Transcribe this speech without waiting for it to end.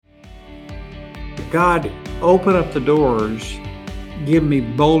God, open up the doors, give me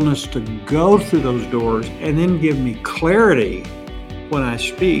boldness to go through those doors, and then give me clarity when I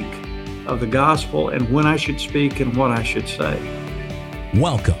speak of the gospel and when I should speak and what I should say.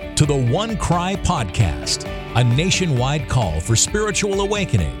 Welcome to the One Cry Podcast, a nationwide call for spiritual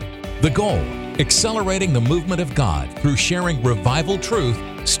awakening. The goal, accelerating the movement of God through sharing revival truth,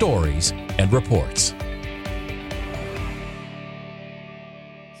 stories, and reports.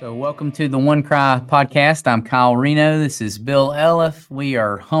 So welcome to the One Cry Podcast. I'm Kyle Reno. This is Bill Elliff. We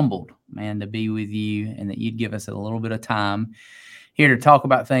are humbled, man, to be with you and that you'd give us a little bit of time here to talk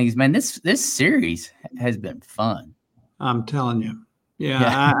about things. Man, this series has been fun. I'm telling you.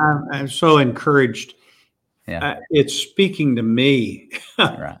 Yeah. I'm so encouraged. Yeah. It's speaking to me.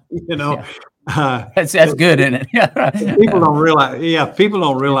 Right. That's good, isn't it? People don't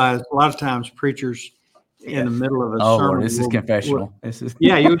realize a lot of times preachers in the middle of a sermon. Lord, this is confessional.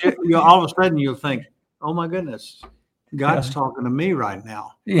 You all of a sudden you'll think, oh my goodness, God's talking to me right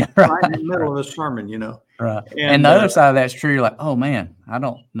now. Yeah, right. Right in the middle of a sermon, Right. And the other side of that's true. You're like, oh man, I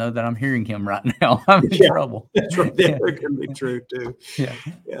don't know that I'm hearing him right now. I'm in trouble. That's right. That can be true too. Yeah,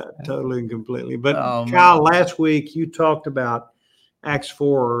 totally and completely. But Kyle, last week you talked about Acts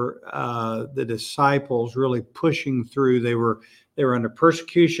 4, the disciples really pushing through. They were under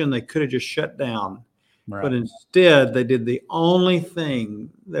persecution. They could have just shut down. Right. But instead, they did the only thing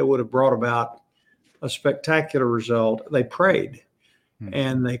that would have brought about a spectacular result. They prayed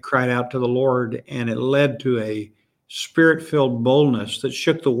and they cried out to the Lord, and it led to a spirit-filled boldness that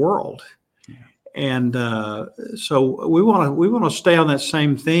shook the world. Yeah. And so we want to stay on that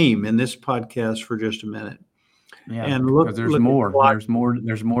same theme in this podcast for just a minute. Yeah, and there's more. There's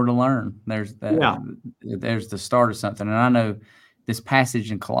more to learn. There's the start of something. And I know this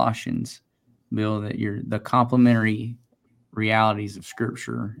passage in Colossians, Bill, that you're the complementary realities of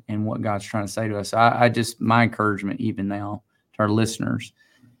Scripture and what God's trying to say to us. My encouragement even now to our listeners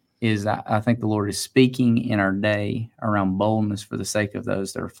is that I think the Lord is speaking in our day around boldness for the sake of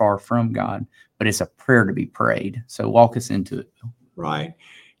those that are far from God, but it's a prayer to be prayed. So walk us into it, Bill. Right.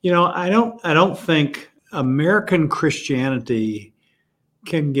 I don't think American Christianity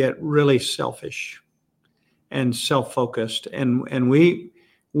can get really selfish and self-focused, and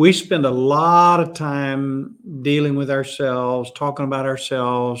we spend a lot of time dealing with ourselves, talking about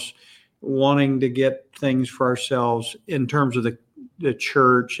ourselves, wanting to get things for ourselves in terms of the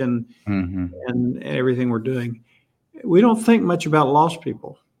church and everything we're doing. We don't think much about lost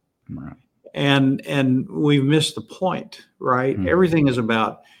people. Right. And we've missed the point, right? Mm-hmm. Everything is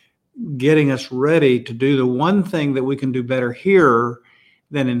about getting us ready to do the one thing that we can do better here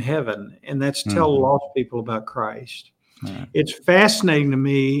than in heaven, and that's tell lost people about Christ. Right. It's fascinating to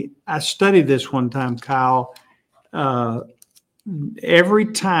me. I studied this one time, Kyle. Every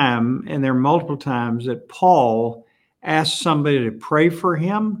time, and there are multiple times that Paul asked somebody to pray for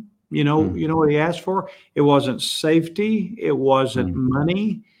him. You know what he asked for? It wasn't safety. It wasn't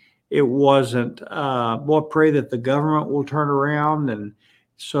money. It wasn't, pray that the government will turn around and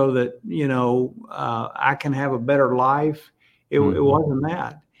so that, I can have a better life. It wasn't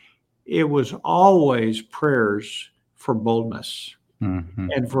that. It was always prayers for boldness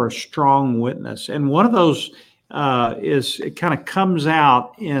and for a strong witness. And one of those it kind of comes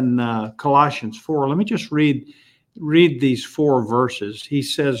out in Colossians 4. Let me just read these 4 verses. He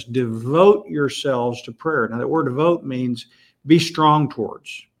says, devote yourselves to prayer. Now, that word devote means be strong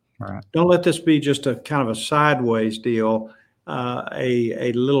towards. Right. Don't let this be just a kind of a sideways deal,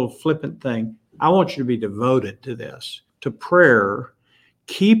 a little flippant thing. I want you to be devoted to this, to prayer,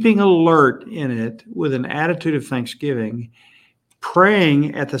 keeping alert in it with an attitude of thanksgiving,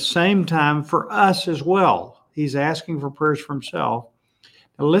 praying at the same time for us as well. He's asking for prayers for himself.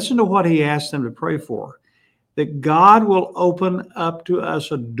 Now listen to what he asked them to pray for. That God will open up to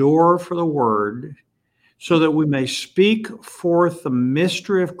us a door for the word so that we may speak forth the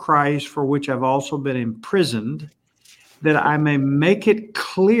mystery of Christ, for which I've also been imprisoned, that I may make it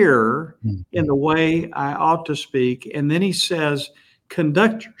clear in the way I ought to speak. And then he says,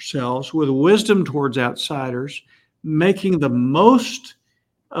 conduct yourselves with wisdom towards outsiders, making the most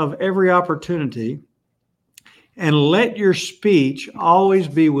of every opportunity, and let your speech always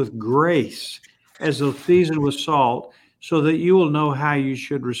be with grace, as though seasoned with salt, so that you will know how you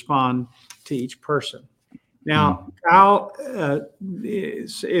should respond to each person. Now, Kyle,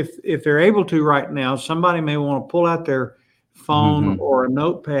 if they're able to right now, somebody may want to pull out their phone or a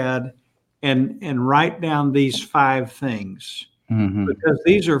notepad and write down these 5 things. Because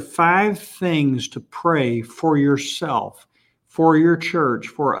these are 5 things to pray for yourself, for your church,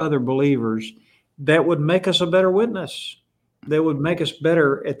 for other believers, that would make us a better witness. that would make us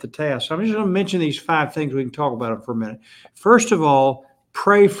better at the task. So I'm just going to mention these 5 things. We can talk about them for a minute. First of all,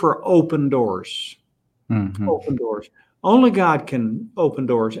 pray for open doors. Mm-hmm. Open doors. Only God can open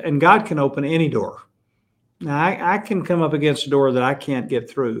doors, and God can open any door. Now, I can come up against a door that I can't get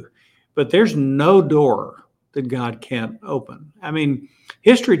through, but there's no door that God can't open. I mean,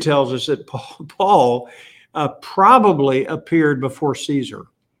 history tells us that Paul probably appeared before Caesar.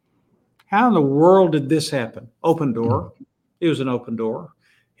 How in the world did this happen? Open door. It was an open door.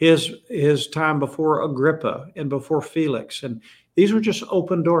 His time before Agrippa and before Felix, and these were just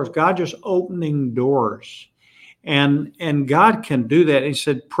open doors. God just opening doors, and God can do that. He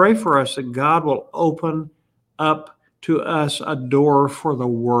said, "Pray for us that God will open up to us a door for the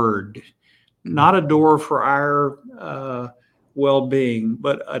Word, not a door for our well-being,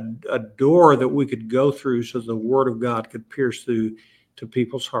 but a door that we could go through, so the Word of God could pierce through to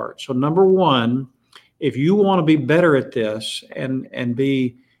people's hearts." So, number one, if you want to be better at this and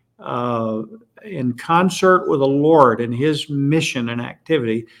be in concert with the Lord and His mission and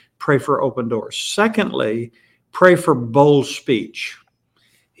activity, pray for open doors. Secondly, pray for bold speech.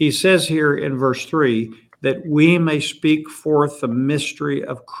 He says here in verse 3 that we may speak forth the mystery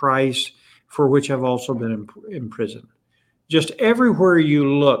of Christ, for which I've also been imprisoned. Just everywhere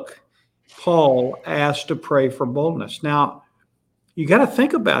you look, Paul asked to pray for boldness. Now, you got to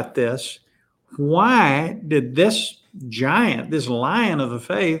think about this. Why did this giant, this lion of the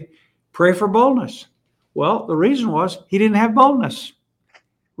faith, pray for boldness? Well, the reason was he didn't have boldness,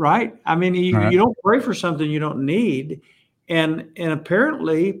 right? I mean, you don't pray for something you don't need. And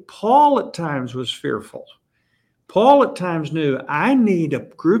apparently, Paul at times was fearful. Paul at times knew, I need a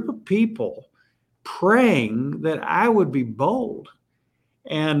group of people praying that I would be bold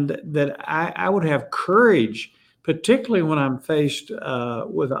and that I would have courage, particularly when I'm faced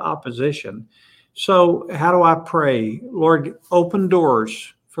with opposition. So how do I pray? Lord, open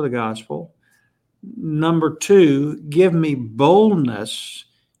doors for the gospel. Number 2, give me boldness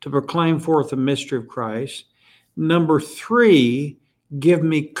to proclaim forth the mystery of Christ. Number 3, give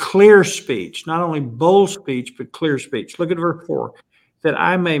me clear speech, not only bold speech, but clear speech. Look at verse 4, that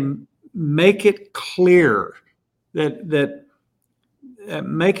I may make it clear, that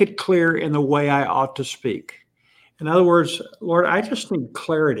make it clear in the way I ought to speak. In other words, Lord, I just need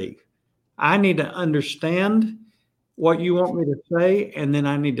clarity. I need to understand what you want me to say, and then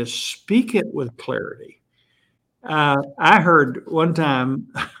I need to speak it with clarity. I heard one time,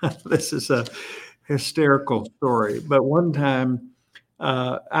 this is a hysterical story, but one time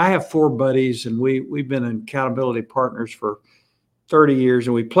I have 4 buddies, and we've been accountability partners for 30 years,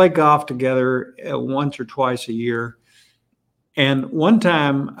 and we play golf together once or twice a year. And one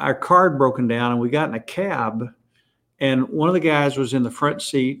time our car had broken down, and we got in a cab, and one of the guys was in the front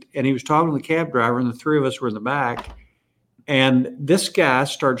seat, and he was talking to the cab driver, and the 3 of us were in the back. And this guy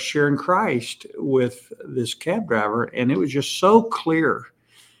started sharing Christ with this cab driver, and it was just so clear.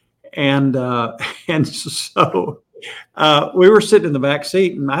 And so we were sitting in the back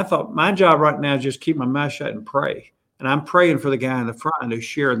seat, and I thought my job right now is just keep my mouth shut and pray. And I'm praying for the guy in the front who's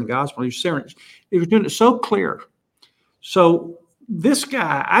sharing the gospel. He was doing it so clear. So this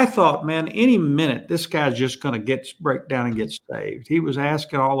guy, I thought, man, any minute, this guy's just going to break down and get saved. He was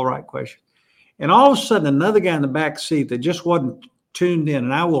asking all the right questions. And all of a sudden, another guy in the back seat that just wasn't tuned in,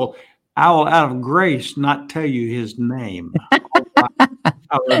 and I will out of grace not tell you his name.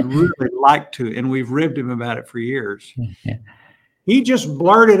 I would really like to, and we've ribbed him about it for years. Yeah. He just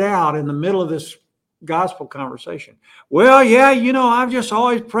blurted out in the middle of this gospel conversation, well, yeah, I've just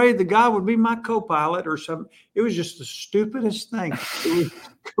always prayed that God would be my co-pilot or something. It was just the stupidest thing. It was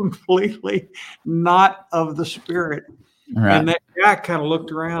completely not of the Spirit. Right. And that guy kind of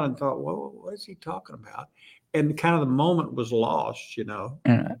looked around and thought, well, what is he talking about? And kind of the moment was lost,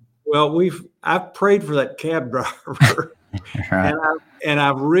 Well, I've prayed for that cab driver. Right. And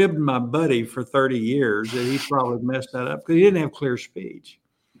I've ribbed my buddy for 30 years that he probably messed that up because he didn't have clear speech.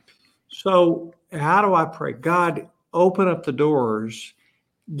 So how do I pray? God, open up the doors,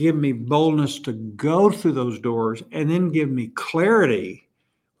 give me boldness to go through those doors, and then give me clarity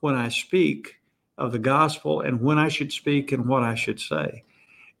when I speak of the gospel and when I should speak and what I should say.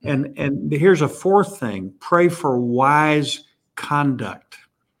 And here's a 4th thing, pray for wise conduct.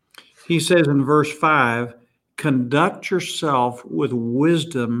 He says in verse 5, conduct yourself with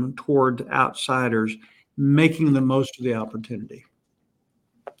wisdom toward outsiders, making the most of the opportunity.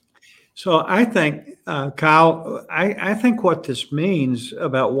 So I think, Kyle, I think what this means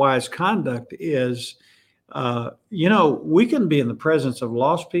about wise conduct is, we can be in the presence of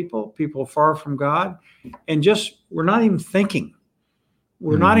lost people far from God, and we're not even thinking.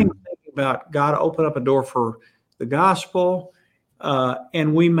 We're not even thinking about God, open up a door for the gospel,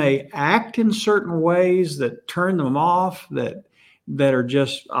 and we may act in certain ways that turn them off, that are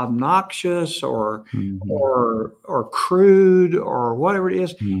just obnoxious or crude or whatever it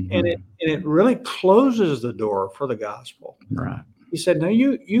is, and it really closes the door for the gospel. Right. He said, "No,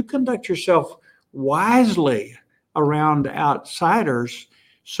 you conduct yourself wisely around outsiders,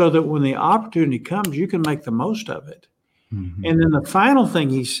 so that when the opportunity comes, you can make the most of it." And then the final thing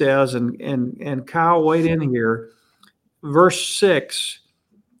he says, and Kyle, wait in here, verse 6,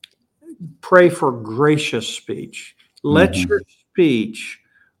 pray for gracious speech. Let your speech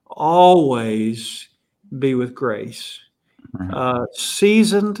always be with grace,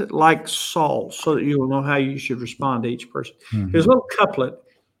 seasoned like salt, so that you will know how you should respond to each person. There's a little couplet.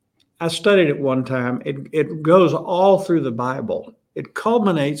 I studied it one time. It goes all through the Bible. It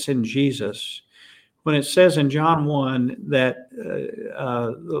culminates in Jesus when it says in John 1 that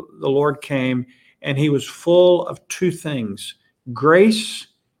the Lord came and he was full of two things, grace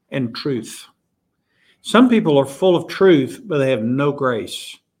and truth. Some people are full of truth, but they have no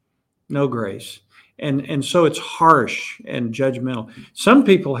grace. No grace. And so it's harsh and judgmental. Some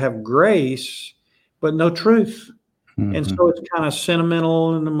people have grace, but no truth. And so it's kind of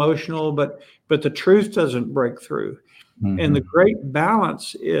sentimental and emotional, but the truth doesn't break through. And the great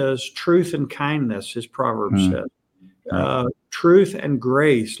balance is truth and kindness, as Proverbs said. Truth and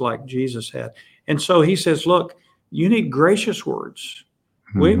grace, like Jesus had. And so he says, look, you need gracious words.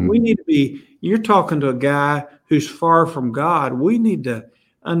 We need to be, you're talking to a guy who's far from God. We need to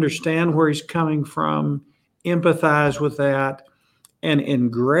understand where he's coming from, empathize with that, and in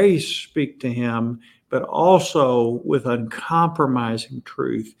grace speak to him, but also with uncompromising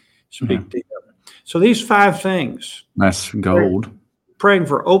truth speak to him. So these 5 things. That's gold. Praying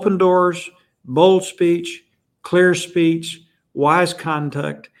for open doors, bold speech, clear speech, wise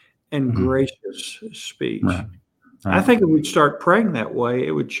conduct, and gracious speech. Right. I think if we'd start praying that way,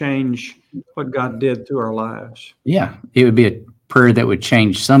 it would change what God did through our lives. Yeah, it would be a prayer that would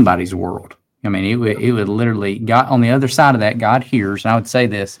change somebody's world. I mean, it would literally, God, on the other side of that, God hears. And I would say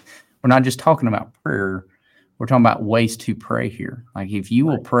this, we're not just talking about prayer. We're talking about ways to pray here. Like if you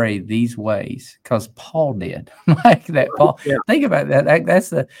will pray these ways, because Paul did like that. Paul, think about that. That's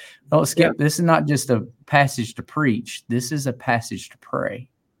the, don't skip. This is not just a passage to preach. This is a passage to pray.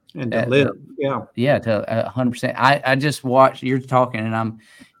 And to live. To 100%. I just watched, you're talking and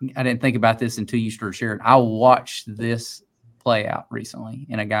I didn't think about this until you started sharing. I watched this play out recently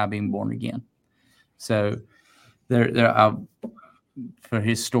in a guy being born again. So for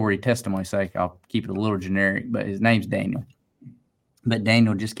his story testimony's sake, I'll keep it a little generic, but his name's Daniel. But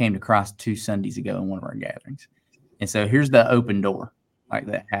Daniel just came to Christ 2 Sundays ago in one of our gatherings. And so here's the open door, like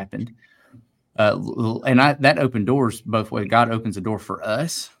that happened. That open doors both ways. God opens a door for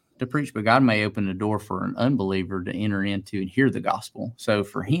us to preach, but God may open the door for an unbeliever to enter into and hear the gospel. So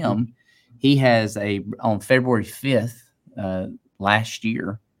for him, he has on February 5th last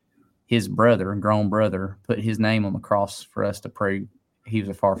year, his brother, grown brother, put his name on the cross for us to pray. He was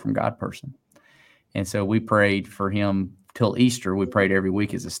a far from God person. And so we prayed for him till Easter. We prayed every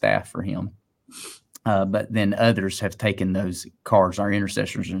week as a staff for him. But then others have taken those cards, our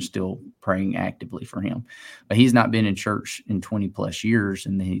intercessors, and still praying actively for him. But he's not been in church in 20 plus years,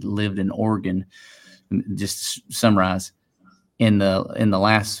 and he lived in Oregon. Just to summarize, in the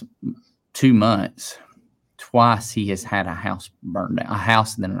last 2 months, twice he has had a house burned down, a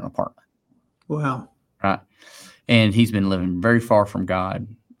house and then an apartment. Wow. Right. And he's been living very far from God.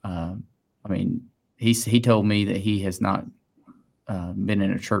 He told me that he has not been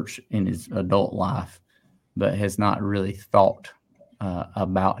in a church in his adult life, but has not really thought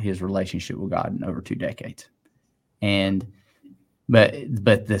about his relationship with God in over 2 decades. But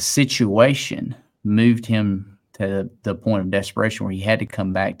the situation moved him to the point of desperation where he had to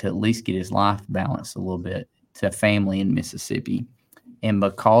come back to at least get his life balanced a little bit to family in Mississippi. And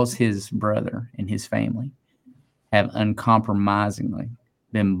because his brother and his family have uncompromisingly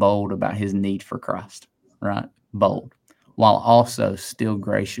been bold about his need for Christ, right? Bold, while also still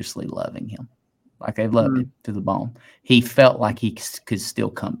graciously loving him. Like they loved him to the bone. He felt like he could still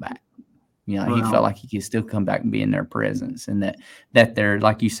come back. He felt like he could still come back and be in their presence. And that their,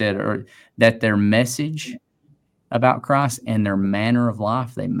 like you said, or that their message about Christ and their manner of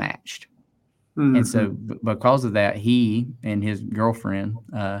life, they matched. Mm-hmm. And so because of that, he and his girlfriend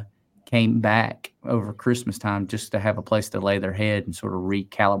came back over Christmas time just to have a place to lay their head and sort of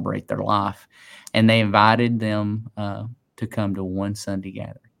recalibrate their life. And they invited them to come to one Sunday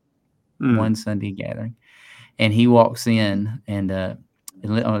gathering. And he walks in and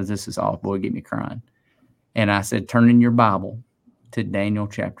this is off, boy, get me crying. And I said, turn in your Bible to Daniel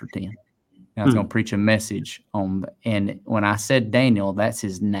chapter 10. And I was going to preach a message and when I said Daniel, that's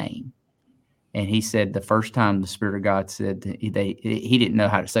his name. And he said the first time the Spirit of God said he didn't know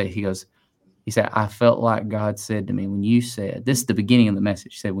how to say it. He said, I felt like God said to me when you said, this is the beginning of the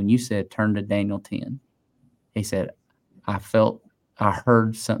message. He said, when you said, turn to Daniel 10, he said, I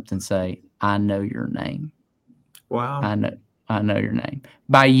heard something say, I know your name. Wow. I know your name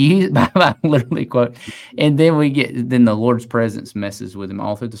by literally quote. And then the Lord's presence messes with him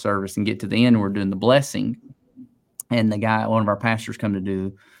all through the service and get to the end. We're doing the blessing. And one of our pastors come to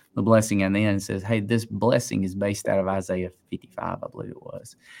do the blessing and the end and says, hey, this blessing is based out of Isaiah 55, I believe it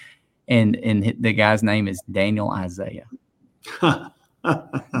was. And the guy's name is Daniel Isaiah.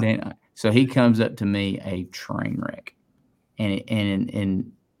 So he comes up to me a train wreck.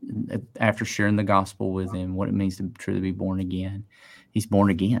 And after sharing the gospel with him, what it means to truly be born again, he's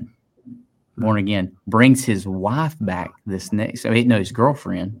born again. Born again. Brings his wife back his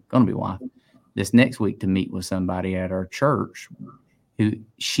girlfriend, going to be wife, this next week to meet with somebody at our church who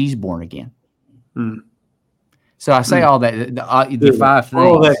she's born again. So I say all that, the 5 things.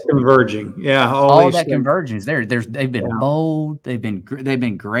 All that converging. Yeah. All that convergence. They've been bold. They've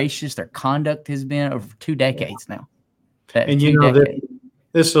been gracious. Their conduct has been over 2 decades now. And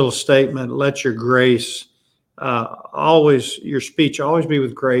this little statement, let your grace your speech always be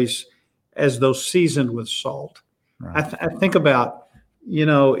with grace as though seasoned with salt. Right. I think about,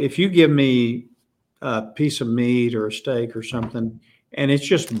 if you give me a piece of meat or a steak or something, and it's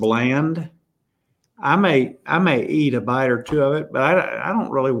just bland, I may eat a bite or two of it, but I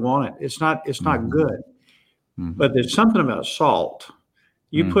don't really want it. It's not good. But there's something about salt.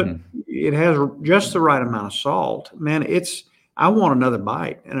 It has just the right amount of salt. Man, I want another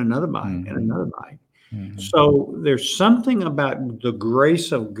bite and another bite and another bite. So there's something about the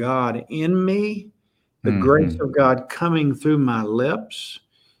grace of God in me, the grace of God coming through my lips,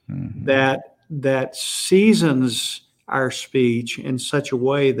 that seasons our speech in such a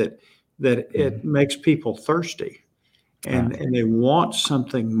way that it makes people thirsty and they want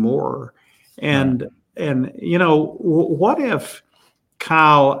something more. And what if,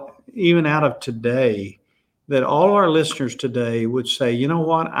 Kyle, even out of today, that all our listeners today would say, you know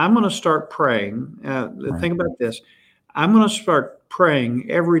what, I'm going to start praying. Think about this. I'm going to start praying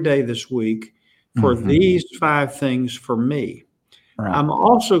every day this week for these 5 things for me. Right. I'm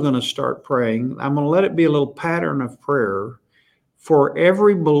also going to start praying. I'm going to let it be a little pattern of prayer for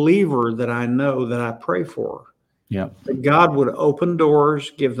every believer that I know that I pray for. Yeah. That God would open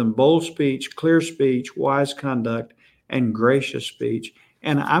doors, give them bold speech, clear speech, wise conduct, and gracious speech.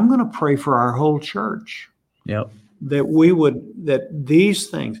 And I'm going to pray for our whole church. Yep. That these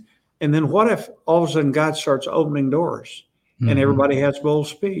things. And then what if all of a sudden God starts opening doors and everybody has bold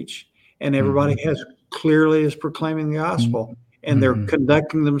speech and everybody has clearly is proclaiming the gospel and they're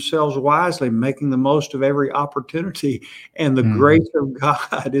conducting themselves wisely, making the most of every opportunity. And the grace of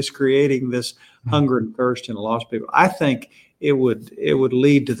God is creating this hunger and thirst in lost people. I think it would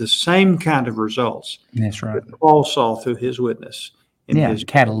lead to the same kind of results. That's right. That Paul saw through his witness.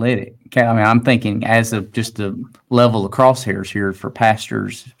 Catalytic. I'm thinking as of just the level of crosshairs here for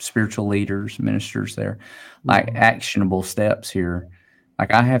pastors, spiritual leaders, ministers there, like actionable steps here.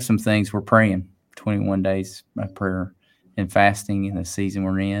 Like I have some things we're praying, 21 days of prayer and fasting in the season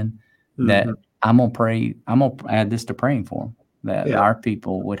we're in, that I'm going to pray. I'm going to add this to praying for them, that our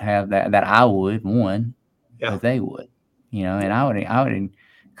people would have that I would, that they would, and I would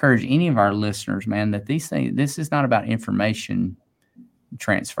encourage any of our listeners, man, that these things, this is not about information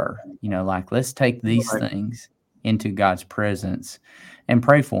transfer, like let's take these things into God's presence and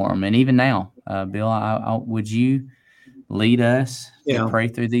pray for them. And even now, Bill, would you lead us to pray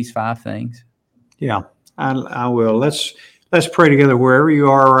through these 5 things? Yeah, I will. Let's pray together wherever you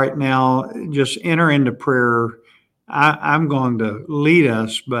are right now. Just enter into prayer. I'm going to lead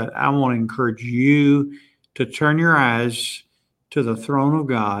us, but I want to encourage you to turn your eyes to the throne of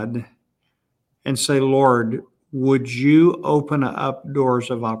God and say, Lord, would you open up doors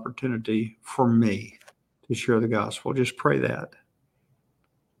of opportunity for me to share the gospel? Just pray that.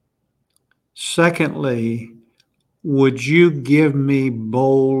 Secondly, would you give me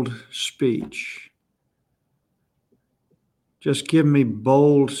bold speech? Just give me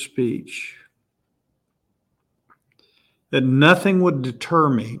bold speech. That nothing would deter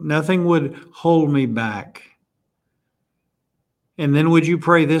me, nothing would hold me back. And then would you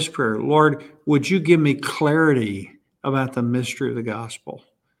pray this prayer? Lord, would you give me clarity about the mystery of the gospel?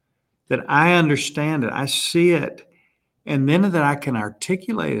 That I understand it, I see it, and then that I can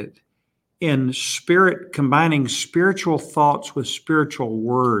articulate it in spirit, combining spiritual thoughts with spiritual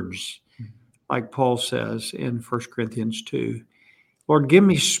words, like Paul says in 1 Corinthians 2. Lord, give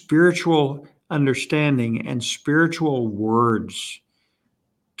me spiritual understanding and spiritual words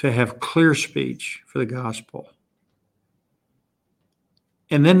to have clear speech for the gospel.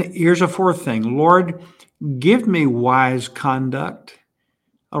 And then here's a fourth thing. Lord, give me wise conduct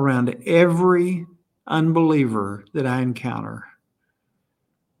around every unbeliever that I encounter.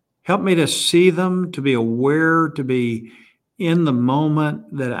 Help me to see them, to be aware, to be in the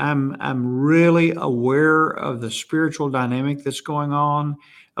moment, that I'm really aware of the spiritual dynamic that's going on,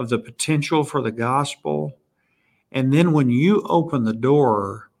 of the potential for the gospel. And then when you open the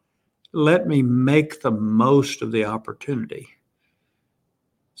door, let me make the most of the opportunity.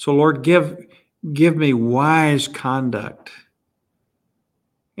 So Lord, give me wise conduct.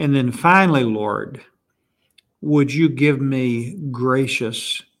 And then finally, Lord, would you give me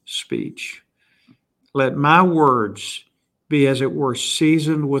gracious speech? Let my words be, as it were,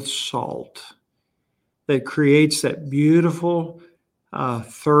 seasoned with salt that creates that beautiful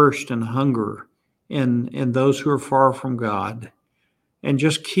thirst and hunger in those who are far from God, and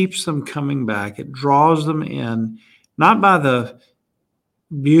just keeps them coming back. It draws them in, not by the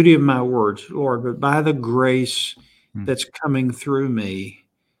beauty of my words, Lord, but by the grace that's coming through me.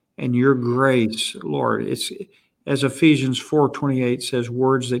 And your grace, Lord, it's, as Ephesians 4:28 says,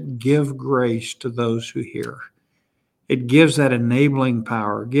 words that give grace to those who hear. It gives that enabling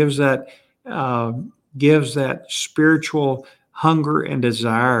power, gives that spiritual hunger and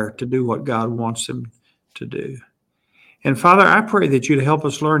desire to do what God wants them to do. And Father, I pray that you'd help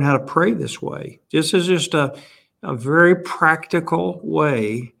us learn how to pray this way. This is just a very practical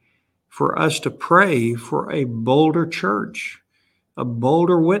way for us to pray for a bolder church, a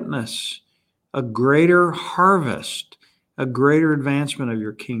bolder witness, a greater harvest, a greater advancement of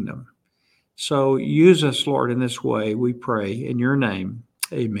your kingdom. So use us, Lord, in this way, we pray. In your name,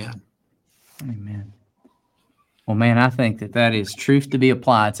 amen. Amen. Well, man, I think that is truth to be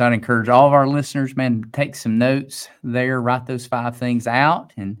applied. So I'd encourage all of our listeners, man, take some notes there, write those 5 things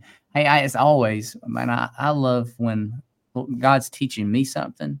out. And hey, as always, man, I love when God's teaching me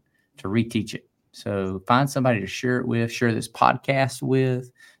something to reteach it. So find somebody to share it with, share this podcast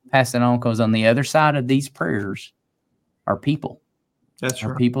with, pass it on, because on the other side of these prayers are people. That's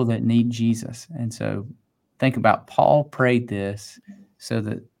right. People that need Jesus. And so think about, Paul prayed this so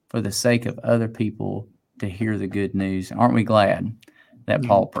that for the sake of other people to hear the good news. Aren't we glad that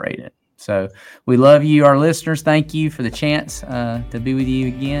Paul prayed it? So we love you, our listeners. Thank you for the chance to be with you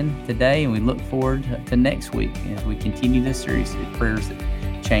again today. And we look forward to next week as we continue this series of prayers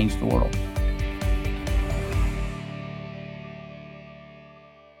that change the world.